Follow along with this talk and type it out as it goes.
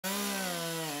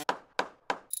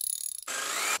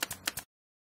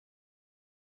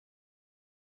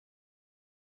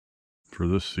For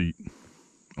this seat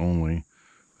only,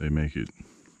 they make it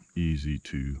easy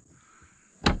to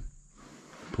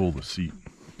pull the seat,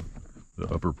 the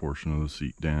upper portion of the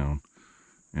seat down,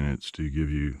 and it's to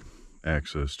give you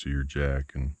access to your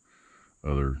jack and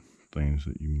other things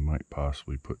that you might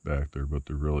possibly put back there, but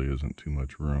there really isn't too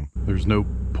much room. There's no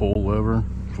pull lever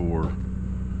for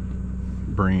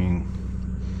bringing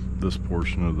this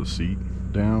portion of the seat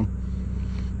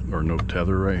down, or no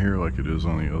tether right here like it is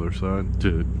on the other side.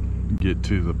 To get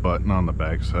to the button on the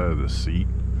back side of the seat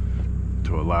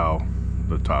to allow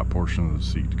the top portion of the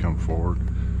seat to come forward,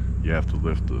 you have to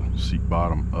lift the seat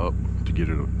bottom up to get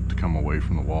it to come away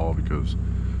from the wall, because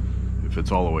if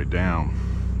it's all the way down,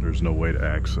 there's no way to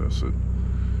access it.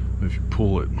 If you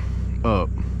pull it up,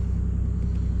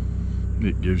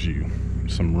 it gives you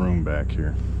some room back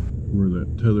here. Where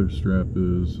that tether strap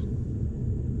is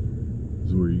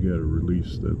where you got to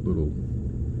release that little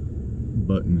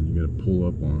button, and you got to pull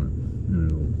up on it, and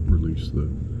it'll release the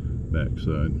back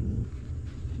side.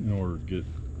 In order to get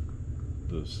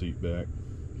the seat back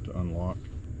to unlock,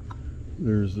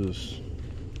 there's this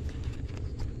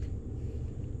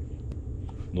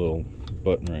little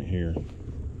button right here.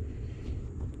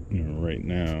 Right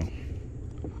now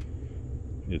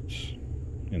it's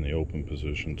in the open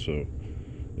position, so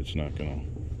it's not going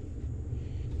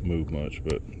to move much,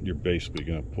 but you're basically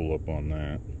going to pull up on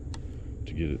that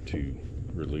to get it to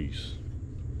release,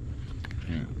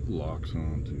 and it locks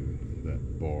onto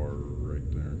that bar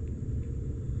right there.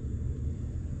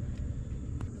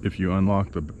 If you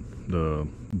unlock the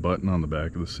button on the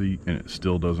back of the seat and it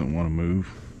still doesn't want to move,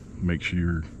 make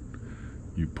sure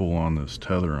you pull on this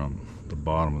tether on the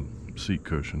bottom of the seat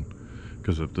cushion,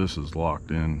 because if this is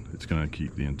locked in, it's going to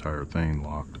keep the entire thing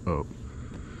locked up.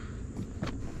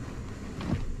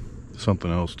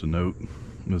 Something else to note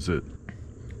is that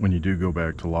when you do go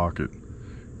back to lock it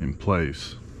in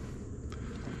place,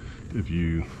 if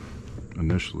you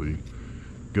initially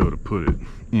go to put it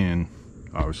in,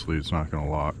 obviously it's not going to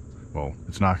lock. Well,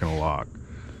 it's not going to lock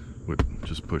with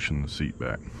just pushing the seat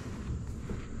back,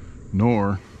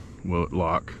 nor will it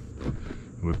lock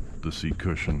with the seat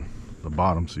cushion, the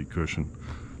bottom seat cushion,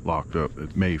 locked up.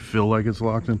 It may feel like it's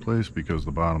locked in place because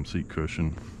the bottom seat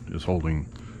cushion is holding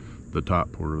the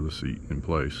top part of the seat in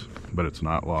place, but it's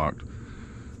not locked.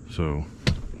 So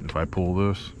if I pull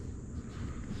this,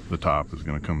 the top is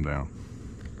going to come down.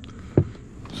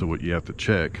 So what you have to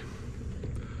check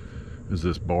is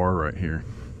this bar right here.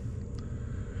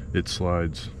 It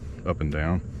slides up and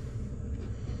down.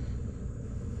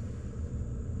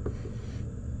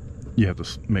 You have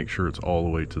to make sure it's all the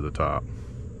way to the top.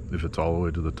 If it's all the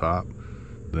way to the top,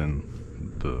 then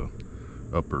the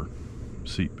upper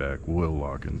seat back will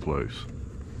lock in place,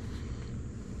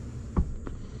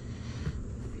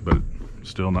 but it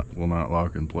still will not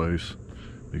lock in place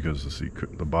because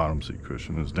the bottom seat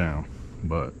cushion is down.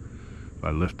 But if I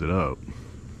lift it up,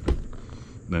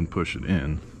 then push it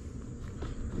in,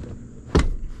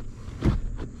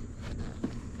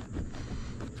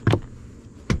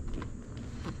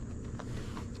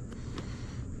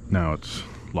 now it's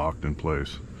locked in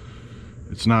place.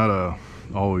 It's not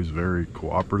always very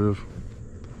cooperative.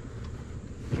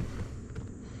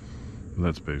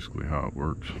 That's basically how it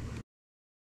works.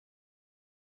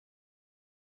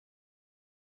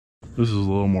 This is a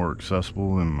little more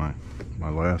accessible than my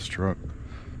last truck.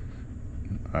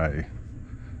 I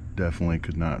definitely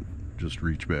could not just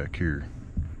reach back here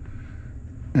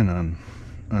and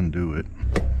undo it.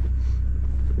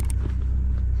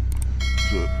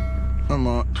 So it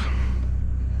unlocked,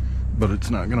 but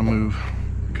it's not gonna move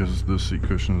because this seat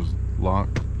cushion is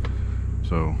locked.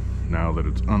 So now that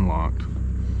it's unlocked,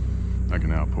 I can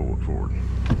now pull it forward.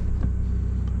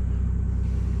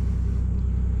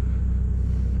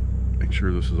 Make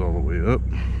sure this is all the way up.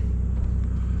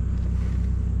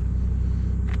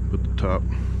 Put the top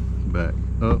back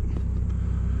up.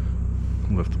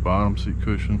 Lift the bottom seat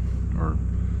cushion, or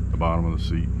the bottom of the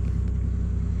seat.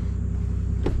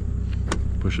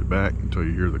 Push it back until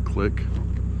you hear the click.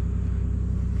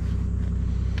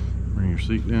 Bring your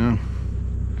seat down,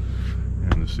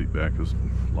 and the seat back is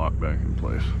locked back in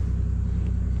place.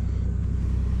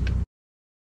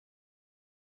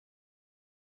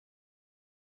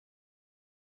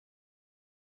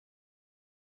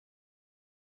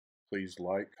 Please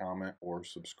like, comment, or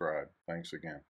subscribe. Thanks again.